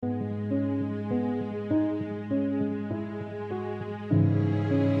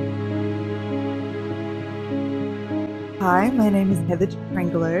Hi, my name is Heather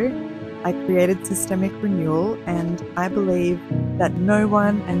Trengolo. I created Systemic Renewal, and I believe that no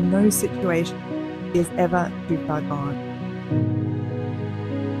one and no situation is ever too far gone.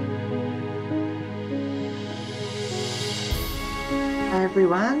 Hi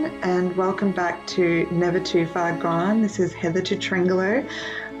everyone, and welcome back to Never Too Far Gone. This is Heather Trengolo.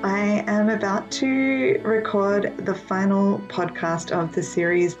 I am about to record the final podcast of the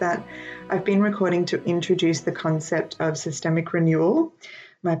series that I've been recording to introduce the concept of systemic renewal,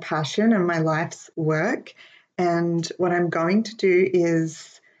 my passion and my life's work. And what I'm going to do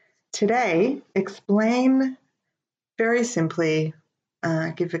is today explain very simply,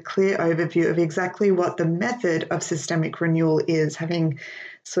 give a clear overview of exactly what the method of systemic renewal is, having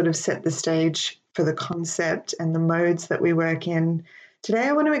sort of set the stage for the concept and the modes that we work in. Today,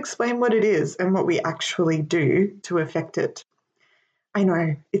 I want to explain what it is and what we actually do to affect it. I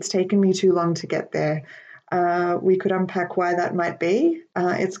know it's taken me too long to get there. We could unpack why that might be.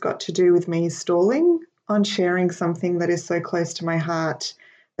 It's got to do with me stalling on sharing something that is so close to my heart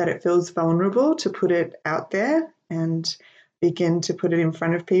that it feels vulnerable to put it out there and begin to put it in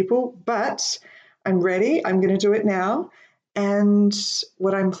front of people. But I'm ready. I'm going to do it now. And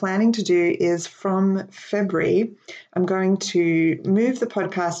what I'm planning to do is from February, I'm going to move the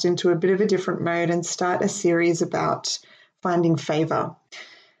podcast into a bit of a different mode and start a series about finding favor.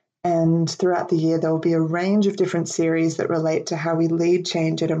 And throughout the year, there will be a range of different series that relate to how we lead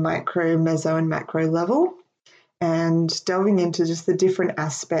change at a micro, meso, and macro level, and delving into just the different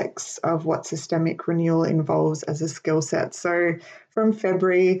aspects of what systemic renewal involves as a skill set. So from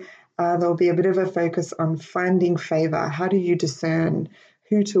February, there'll be a bit of a focus on finding favor. How do you discern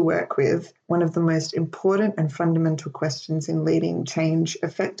who to work with? One of the most important and fundamental questions in leading change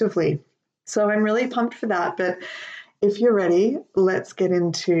effectively. So I'm really pumped for that. But if you're ready, let's get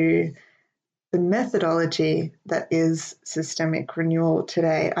into the methodology that is systemic renewal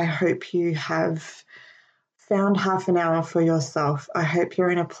today. I hope you have found half an hour for yourself. I hope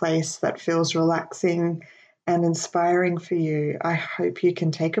you're in a place that feels relaxing and inspiring for you. I hope you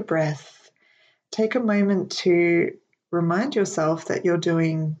can take a breath, take a moment to remind yourself that you're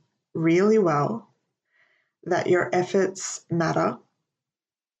doing really well, that your efforts matter,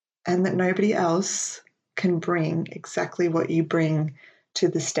 and that nobody else can bring exactly what you bring to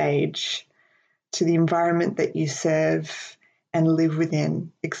the stage, to the environment that you serve and live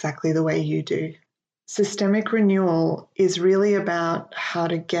within exactly the way you do. Systemic renewal is really about how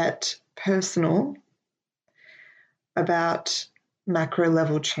to get personal about macro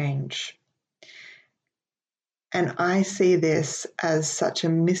level change. And I see this as such a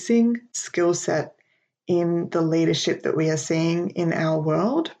missing skill set in the leadership that we are seeing in our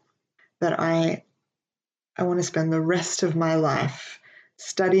world that I want to spend the rest of my life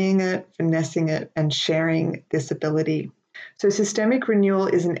studying it, finessing it, and sharing this ability. So systemic renewal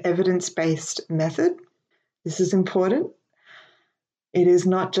is an evidence-based method. This is important. It is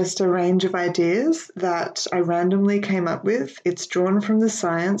not just a range of ideas that I randomly came up with. It's drawn from the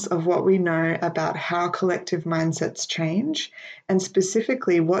science of what we know about how collective mindsets change, and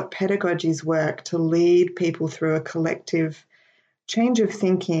specifically what pedagogies work to lead people through a collective change of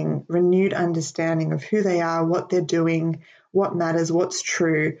thinking, renewed understanding of who they are, what they're doing, what matters, what's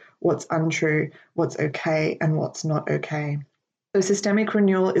true, what's untrue, what's okay, and what's not okay. So systemic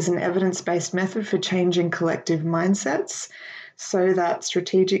renewal is an evidence-based method for changing collective mindsets so that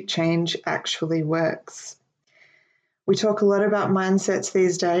strategic change actually works. We talk a lot about mindsets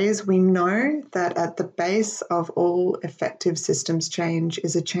these days. We know that at the base of all effective systems change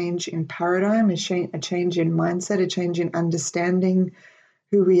is a change in paradigm, a change in mindset, a change in understanding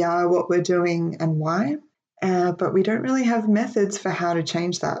who we are, what we're doing, and why. But we don't really have methods for how to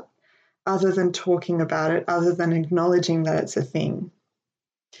change that, other than talking about it, other than acknowledging that it's a thing.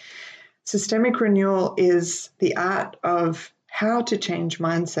 Systemic renewal is the art of how to change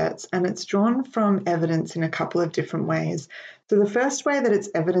mindsets, and it's drawn from evidence in a couple of different ways. So the first way that it's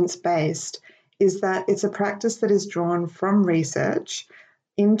evidence-based is that it's a practice that is drawn from research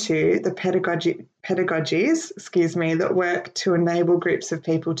into the pedagogies that work to enable groups of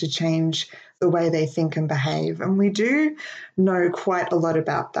people to change the way they think and behave. And we do know quite a lot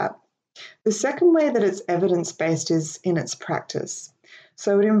about that. The second way that it's evidence-based is in its practice.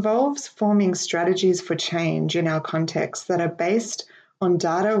 So it involves forming strategies for change in our context that are based on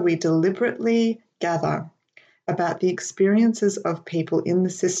data we deliberately gather about the experiences of people in the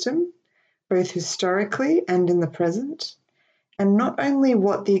system, both historically and in the present, and not only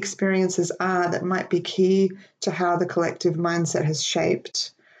what the experiences are that might be key to how the collective mindset has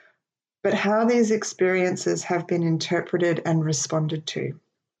shaped, but how these experiences have been interpreted and responded to.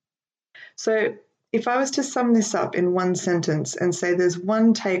 So if I was to sum this up in one sentence and say there's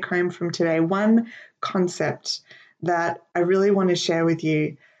one take home from today, one concept that I really want to share with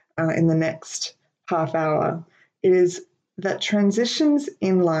you in the next half hour, it is that transitions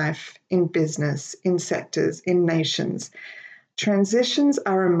in life, in business, in sectors, in nations, transitions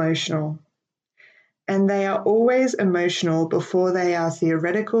are emotional. And they are always emotional before they are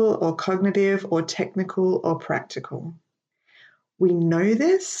theoretical or cognitive or technical or practical. We know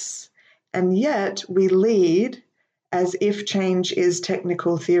this, and yet we lead as if change is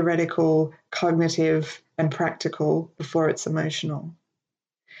technical, theoretical, cognitive, and practical before it's emotional.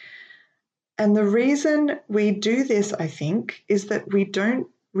 And the reason we do this, I think, is that we don't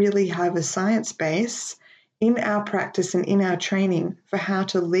really have a science base in our practice and in our training for how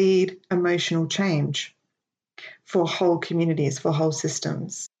to lead emotional change for whole communities, for whole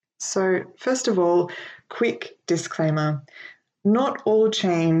systems. So, first of all, quick disclaimer. Not all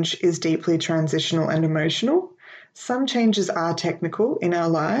change is deeply transitional and emotional. Some changes are technical in our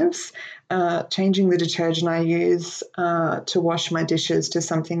lives. Changing the detergent I use to wash my dishes to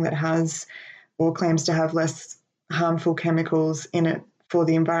something that has or claims to have less harmful chemicals in it for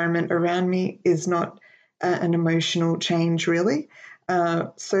the environment around me is not an emotional change, really.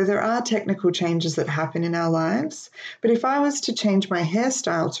 So there are technical changes that happen in our lives. But if I was to change my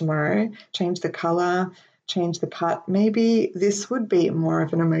hairstyle tomorrow, change the color, change the cut, maybe this would be more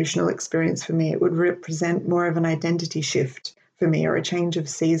of an emotional experience for me. It would represent more of an identity shift for me, or a change of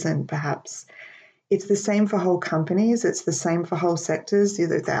season, perhaps. It's the same for whole companies. It's the same for whole sectors.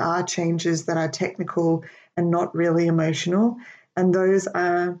 There are changes that are technical and not really emotional. And those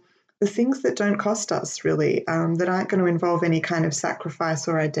are the things that don't cost us, really, that aren't going to involve any kind of sacrifice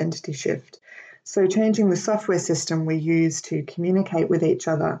or identity shift. So changing the software system we use to communicate with each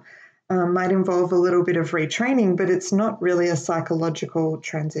other might involve a little bit of retraining, but it's not really a psychological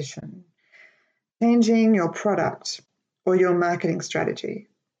transition. Changing your product or your marketing strategy,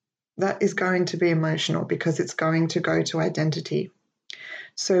 that is going to be emotional because it's going to go to identity.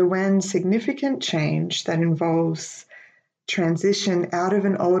 So when significant change that involves transition out of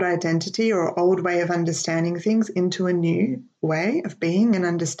an old identity or old way of understanding things into a new way of being and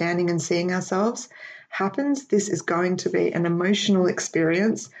understanding and seeing ourselves happens, this is going to be an emotional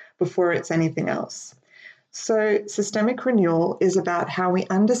experience before it's anything else. So systemic renewal is about how we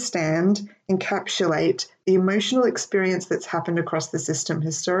understand, encapsulate the emotional experience that's happened across the system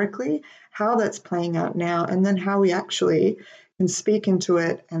historically, how that's playing out now, and then how we actually can speak into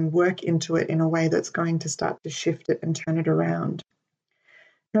it and work into it in a way that's going to start to shift it and turn it around.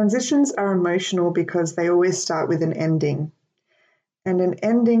 Transitions are emotional because they always start with an ending. And an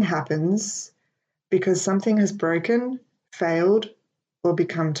ending happens because something has broken, failed, or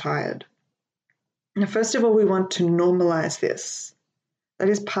become tired. Now, first of all, we want to normalize this. That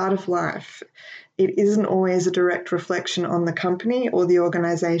is part of life. It isn't always a direct reflection on the company or the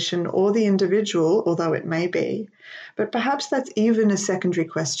organization or the individual, although it may be. But perhaps that's even a secondary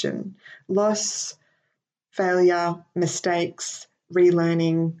question. Loss, failure, mistakes,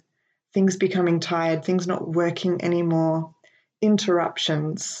 relearning, things becoming tired, things not working anymore,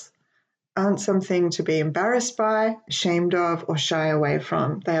 interruptions aren't something to be embarrassed by, ashamed of, or shy away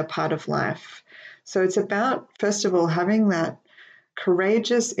from. They are part of life. So it's about, first of all, having that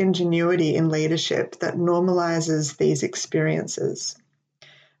courageous ingenuity in leadership that normalizes these experiences.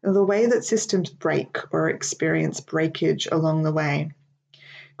 Now, the way that systems break or experience breakage along the way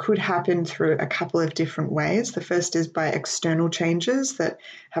could happen through a couple of different ways. The first is by external changes that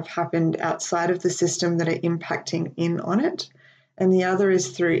have happened outside of the system that are impacting in on it. And the other is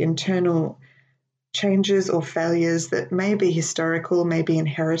through internal changes or failures that may be historical, may be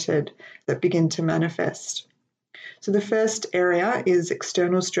inherited, that begin to manifest. So the first area is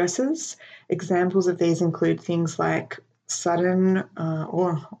external stresses. Examples of these include things like sudden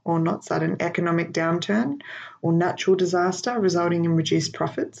or not sudden economic downturn or natural disaster resulting in reduced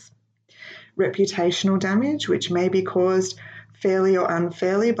profits. Reputational damage, which may be caused fairly or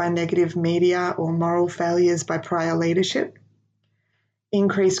unfairly by negative media or moral failures by prior leadership.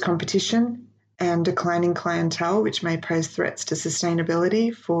 Increased competition and declining clientele, which may pose threats to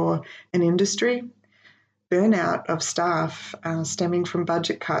sustainability for an industry. Burnout of staff stemming from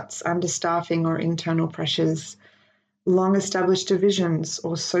budget cuts, understaffing or internal pressures, long-established divisions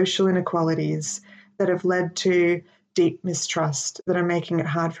or social inequalities that have led to deep mistrust that are making it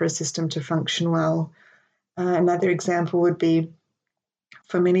hard for a system to function well. Another example would be,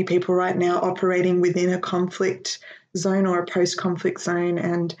 for many people right now, operating within a conflict zone or a post-conflict zone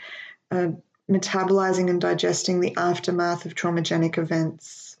and metabolizing and digesting the aftermath of traumatic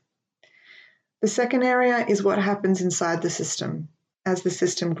events. The second area is what happens inside the system. as the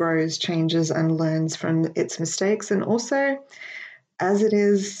system grows, changes, and learns from its mistakes, and also as it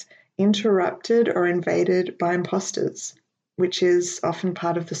is interrupted or invaded by imposters, which is often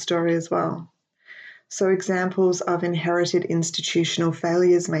part of the story as well. So examples of inherited institutional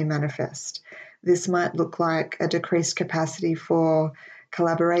failures may manifest. This might look like a decreased capacity for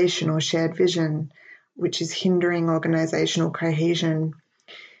collaboration or shared vision, which is hindering organizational cohesion.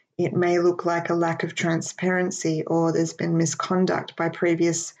 It may look like a lack of transparency, or there's been misconduct by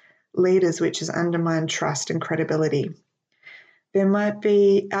previous leaders, which has undermined trust and credibility. There might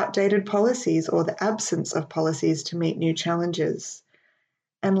be outdated policies or the absence of policies to meet new challenges.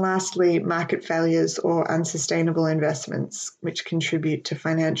 And lastly, market failures or unsustainable investments, which contribute to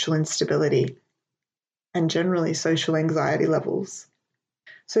financial instability and generally social anxiety levels.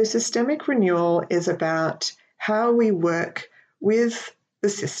 So systemic renewal is about how we work with the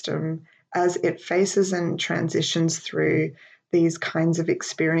system as it faces and transitions through these kinds of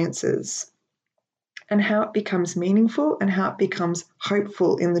experiences, and how it becomes meaningful and how it becomes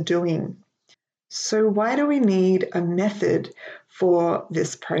hopeful in the doing. So why do we need a method for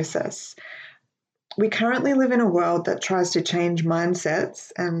this process? We currently live in a world that tries to change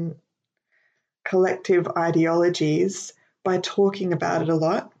mindsets and collective ideologies by talking about it a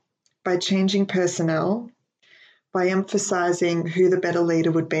lot, by changing personnel, by emphasizing who the better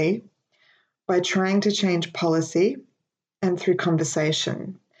leader would be, by trying to change policy, and through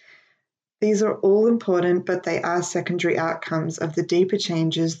conversation. These are all important, but they are secondary outcomes of the deeper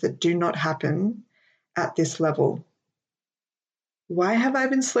changes that do not happen at this level. Why have I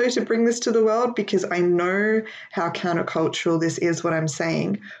been slow to bring this to the world? Because I know how countercultural this is, what I'm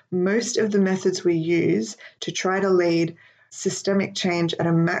saying. Most of the methods we use to try to lead systemic change at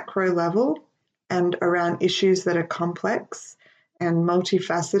a macro level and around issues that are complex and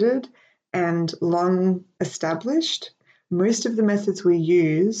multifaceted and long established, most of the methods we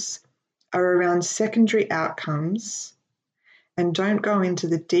use are around secondary outcomes and don't go into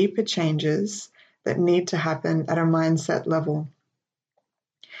the deeper changes that need to happen at a mindset level.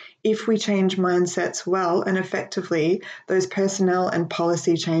 If we change mindsets well and effectively, those personnel and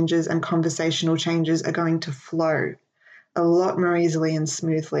policy changes and conversational changes are going to flow a lot more easily and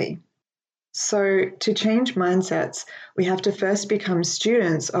smoothly. So to change mindsets, we have to first become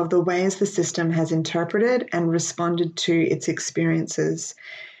students of the ways the system has interpreted and responded to its experiences.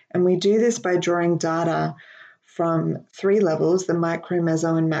 And we do this by drawing data from 3 levels, the micro,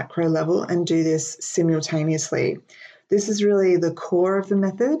 meso, and macro level, and do this simultaneously. This is really the core of the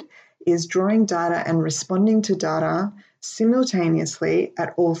method, is drawing data and responding to data simultaneously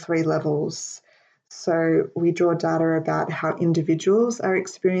at all 3 levels. So we draw data about how individuals are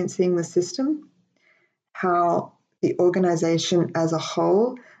experiencing the system, how the organization as a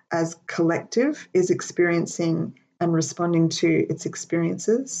whole, as collective, is experiencing and responding to its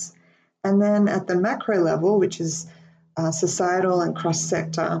experiences. And then at the macro level, which is societal and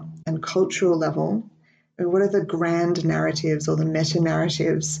cross-sector and cultural level, what are the grand narratives or the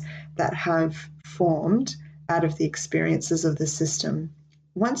meta-narratives that have formed out of the experiences of the system?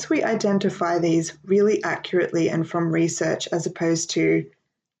 Once we identify these really accurately and from research, as opposed to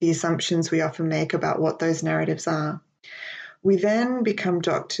the assumptions we often make about what those narratives are, we then become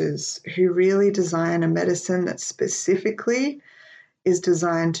doctors who really design a medicine that specifically is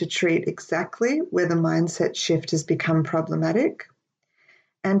designed to treat exactly where the mindset shift has become problematic,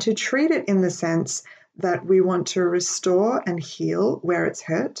 and to treat it in the sense that we want to restore and heal where it's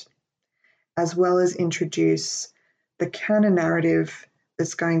hurt, as well as introduce the counter-narrative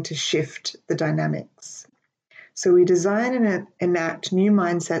that's going to shift the dynamics. So we design and enact new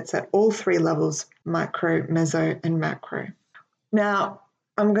mindsets at all 3 levels, micro, meso, and macro. Now,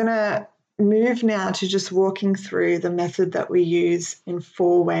 I'm going to move now to just walking through the method that we use in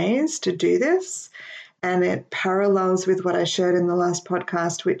 4 ways to do this. And it parallels with what I shared in the last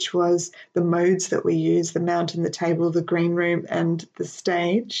podcast, which was the modes that we use, the mountain, the table, the green room, and the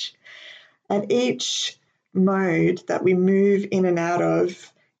stage. At each mode that we move in and out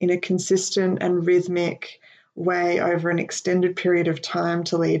of in a consistent and rhythmic way over an extended period of time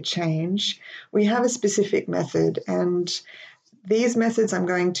to lead change, we have a specific method. And these methods I'm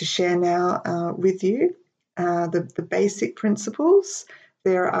going to share now with you, the basic principles.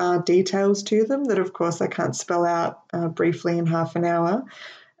 There are details to them that, of course, I can't spell out briefly in half an hour.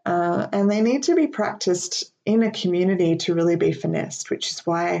 And they need to be practiced in a community to really be finessed, which is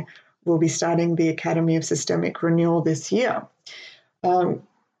why we'll be starting the Academy of Systemic Renewal this year.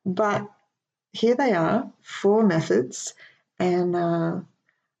 But here they are, 4 methods, and I'm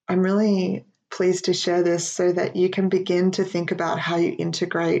really pleased to share this so that you can begin to think about how you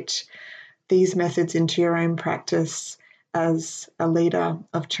integrate these methods into your own practice as a leader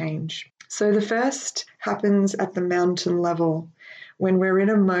of change. So the first happens at the mountain level, when we're in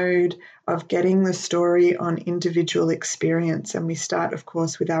a mode of getting the story on individual experience, and we start, of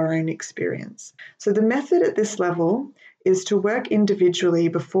course, with our own experience. So the method at this level is to work individually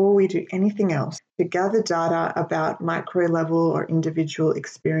before we do anything else, to gather data about micro level or individual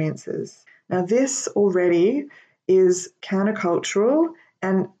experiences. Now, this already is countercultural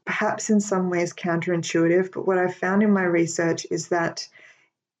and perhaps in some ways counterintuitive, but what I've found in my research is that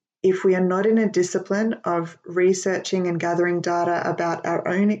if we are not in a discipline of researching and gathering data about our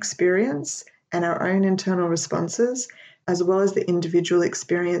own experience and our own internal responses, as well as the individual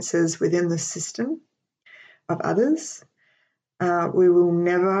experiences within the system of others, we will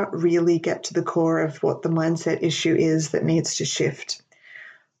never really get to the core of what the mindset issue is that needs to shift.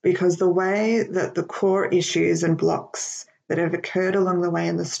 Because the way that the core issues and blocks that have occurred along the way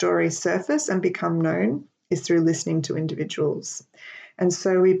in the story surface and become known is through listening to individuals. And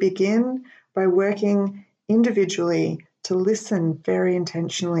so we begin by working individually to listen very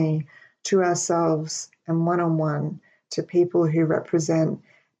intentionally to ourselves and one-on-one to people who represent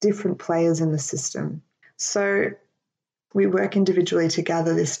different players in the system. So we work individually to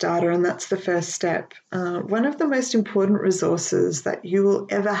gather this data, and that's the first step. One of the most important resources that you will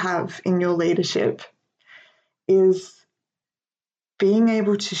ever have in your leadership is being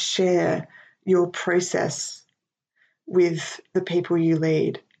able to share your process with the people you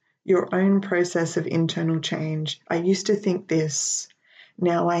lead, your own process of internal change. I used to think this,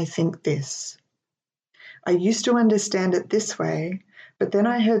 now I think this. I used to understand it this way, but then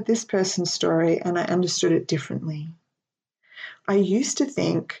I heard this person's story and I understood it differently. I used to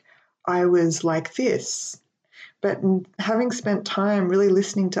think I was like this, but having spent time really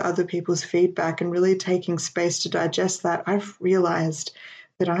listening to other people's feedback and really taking space to digest that, I've realized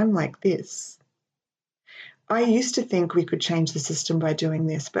that I'm like this. I used to think we could change the system by doing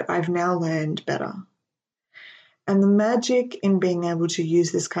this, but I've now learned better. And the magic in being able to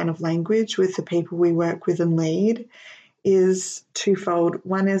use this kind of language with the people we work with and lead is twofold.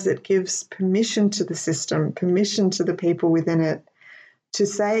 One is it gives permission to the system, permission to the people within it to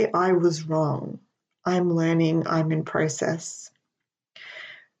say, I was wrong, I'm learning, I'm in process.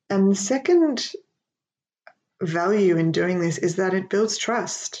 And the second value in doing this is that it builds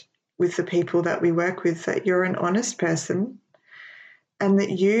trust with the people that we work with, that you're an honest person and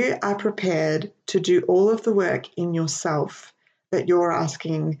that you are prepared to do all of the work in yourself that you're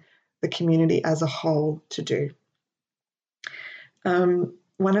asking the community as a whole to do.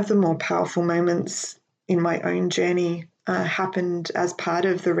 One of the more powerful moments in my own journey happened as part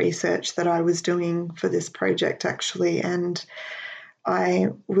of the research that I was doing for this project, actually. And I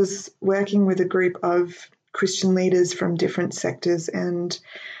was working with a group of Christian leaders from different sectors, and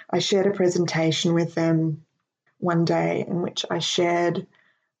I shared a presentation with them one day in which I shared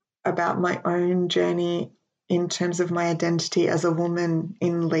about my own journey in terms of my identity as a woman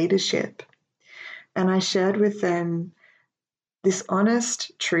in leadership. And I shared with them this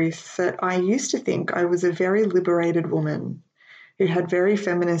honest truth that I used to think I was a very liberated woman who had very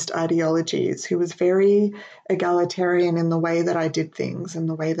feminist ideologies, who was very egalitarian in the way that I did things and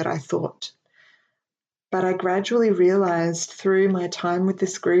the way that I thought. But I gradually realized through my time with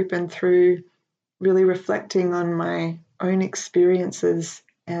this group and through really reflecting on my own experiences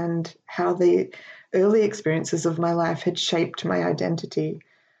and how the early experiences of my life had shaped my identity,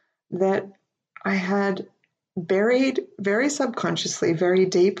 that I had buried very subconsciously, very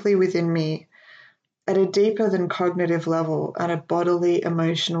deeply within me, at a deeper than cognitive level, at a bodily,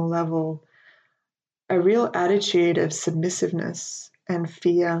 emotional level, a real attitude of submissiveness and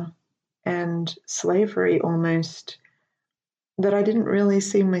fear and slavery almost, that I didn't really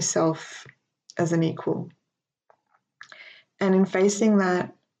see myself as an equal. And in facing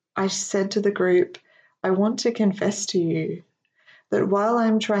that, I said to the group, I want to confess to you that while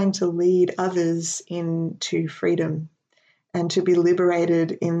I'm trying to lead others into freedom and to be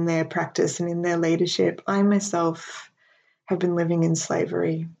liberated in their practice and in their leadership, I myself have been living in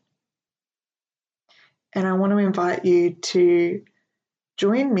slavery. And I want to invite you to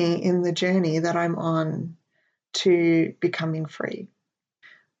join me in the journey that I'm on to becoming free.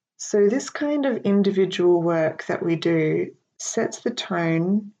 So this kind of individual work that we do sets the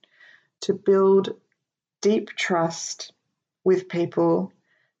tone to build deep trust with people,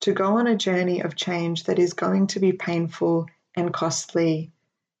 to go on a journey of change that is going to be painful and costly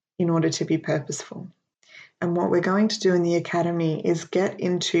in order to be purposeful. And what we're going to do in the Academy is get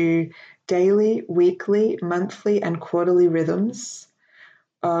into daily, weekly, monthly, and quarterly rhythms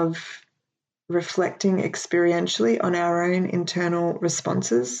of reflecting experientially on our own internal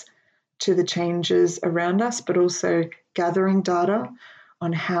responses to the changes around us, but also gathering data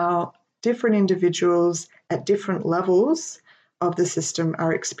on how different individuals at different levels of the system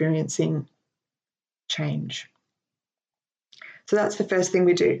are experiencing change. So that's the first thing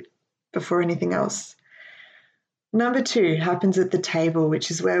we do before anything else. Number 2 happens at the table,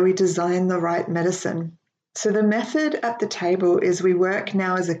 which is where we design the right medicine. So the method at the table is we work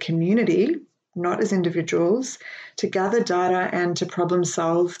now as a community, not as individuals, to gather data and to problem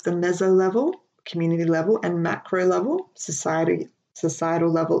solve the meso level, community level, and macro level, societal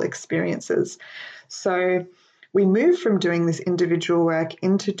level experiences. So we move from doing this individual work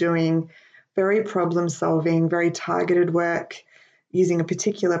into doing very problem solving, very targeted work using a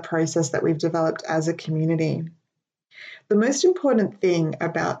particular process that we've developed as a community. The most important thing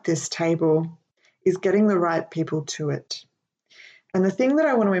about this table is getting the right people to it. And the thing that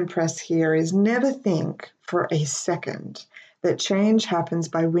I want to impress here is never think for a second that change happens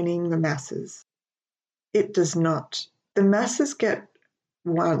by winning the masses. It does not. The masses get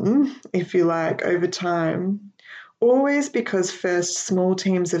won, if you like, over time, always because first small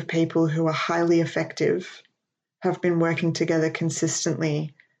teams of people who are highly effective have been working together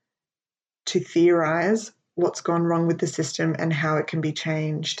consistently to theorize what's gone wrong with the system and how it can be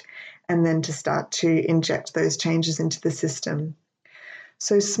changed, and then to start to inject those changes into the system.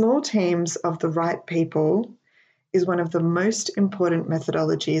 So small teams of the right people is one of the most important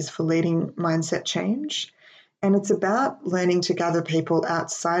methodologies for leading mindset change. And it's about learning to gather people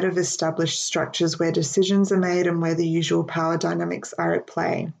outside of established structures where decisions are made and where the usual power dynamics are at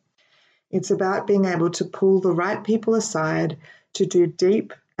play. It's about being able to pull the right people aside to do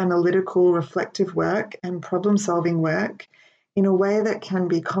deep, analytical, reflective work and problem-solving work in a way that can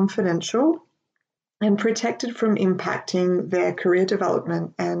be confidential and protected from impacting their career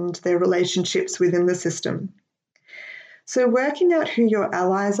development and their relationships within the system. So working out who your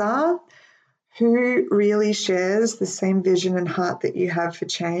allies are, who really shares the same vision and heart that you have for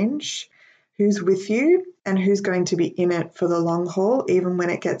change, who's with you, and who's going to be in it for the long haul, even when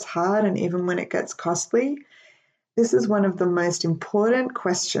it gets hard and even when it gets costly. This is one of the most important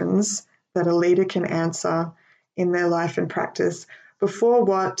questions that a leader can answer in their life and practice.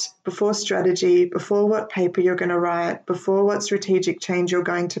 Before strategy, before what paper you're going to write, before what strategic change you're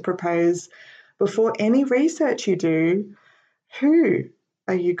going to propose, before any research you do, who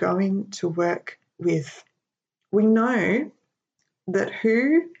are you going to work with? We know that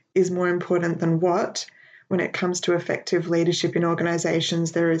who is more important than what when it comes to effective leadership in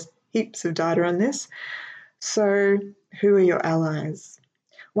organizations. There is heaps of data on this. So who are your allies?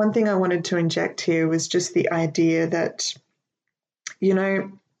 One thing I wanted to inject here was just the idea that,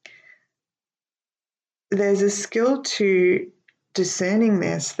 there's a skill to discerning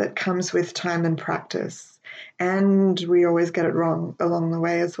this that comes with time and practice. And we always get it wrong along the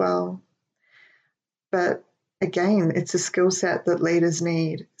way as well. But again, it's a skill set that leaders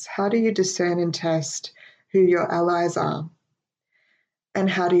need. It's how do you discern and test who your allies are? And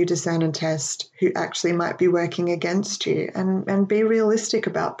how do you discern and test who actually might be working against you? And be realistic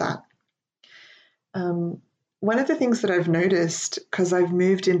about that. One of the things that I've noticed, because I've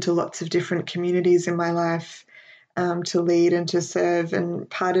moved into lots of different communities in my life to lead and to serve, and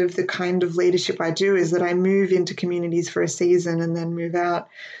part of the kind of leadership I do is that I move into communities for a season and then move out.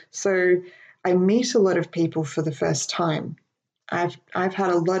 So I meet a lot of people for the first time. I've had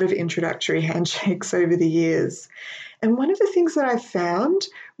a lot of introductory handshakes over the years. And one of the things that I've found,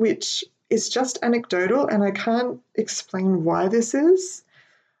 which is just anecdotal, and I can't explain why this is,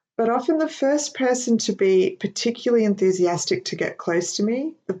 but often the first person to be particularly enthusiastic to get close to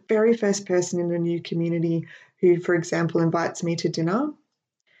me, the very first person in a new community who, for example, invites me to dinner,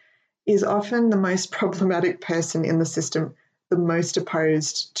 is often the most problematic person in the system, the most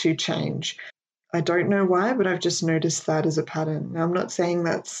opposed to change. I don't know why, but I've just noticed that as a pattern. Now, I'm not saying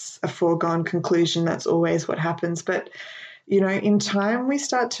that's a foregone conclusion, that's always what happens, but in time we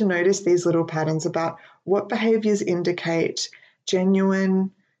start to notice these little patterns about what behaviors indicate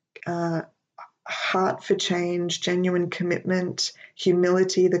genuine heart for change, genuine commitment,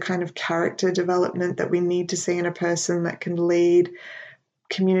 humility, the kind of character development that we need to see in a person that can lead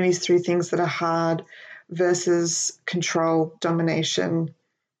communities through things that are hard versus control, domination,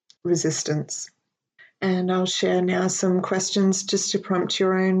 resistance. And I'll share now some questions just to prompt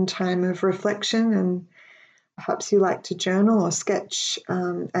your own time of reflection, and perhaps you like to journal or sketch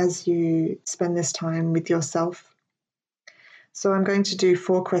as you spend this time with yourself. So I'm going to do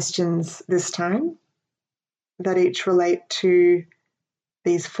 4 questions this time that each relate to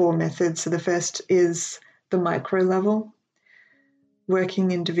these 4 methods. So the first is the micro level,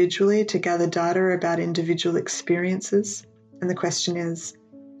 working individually to gather data about individual experiences. And the question is,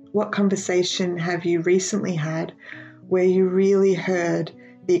 What conversation have you recently had where you really heard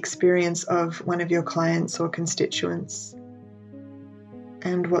the experience of one of your clients or constituents?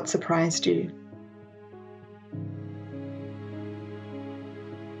 And what surprised you?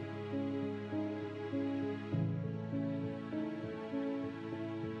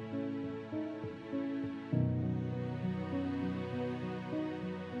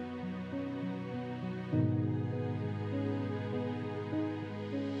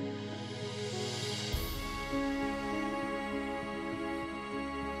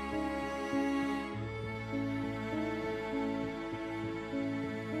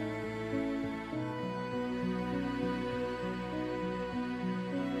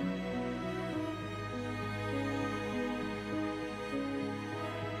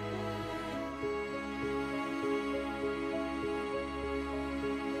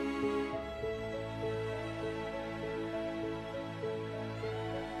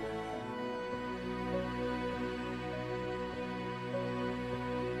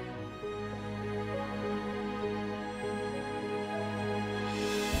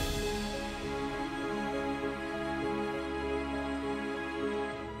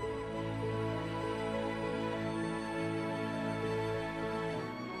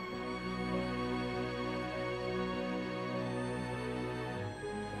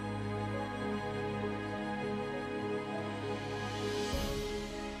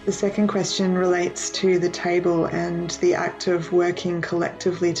 The second question relates to the table and the act of working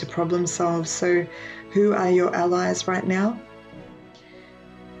collectively to problem solve. So, who are your allies right now?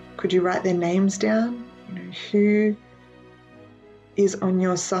 Could you write their names down? Who is on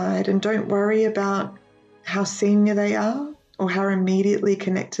your side? And don't worry about how senior they are or how immediately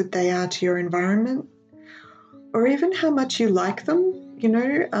connected they are to your environment, or even how much you like them.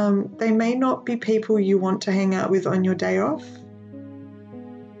 They may not be people you want to hang out with on your day off.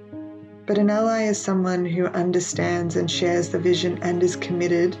 But an ally is someone who understands and shares the vision and is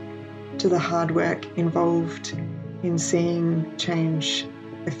committed to the hard work involved in seeing change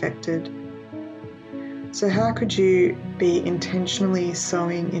effected. So how could you be intentionally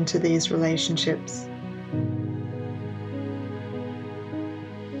sowing into these relationships?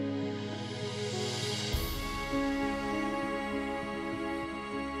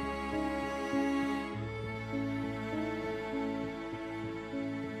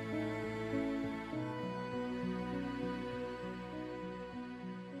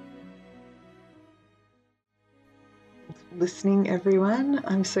 Listening, everyone.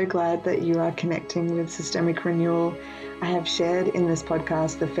 I'm so glad that you are connecting with Systemic Renewal. I have shared in this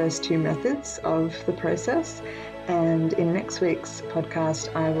podcast the first two methods of the process, and in next week's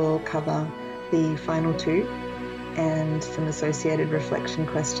podcast I will cover the final two and some associated reflection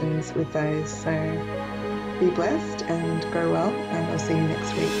questions with those. So be blessed and grow well, and I'll see you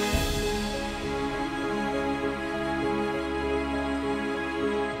next week.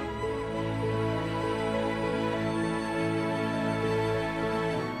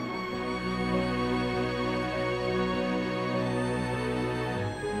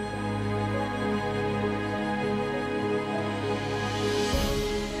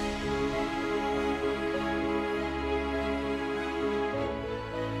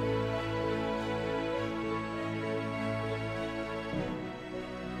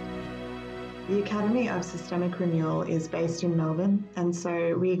 The Academy of Systemic Renewal is based in Melbourne, and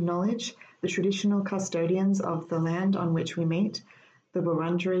so we acknowledge the traditional custodians of the land on which we meet, the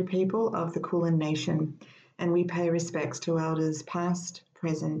Wurundjeri people of the Kulin Nation, and we pay respects to elders past,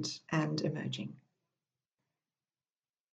 present, and emerging.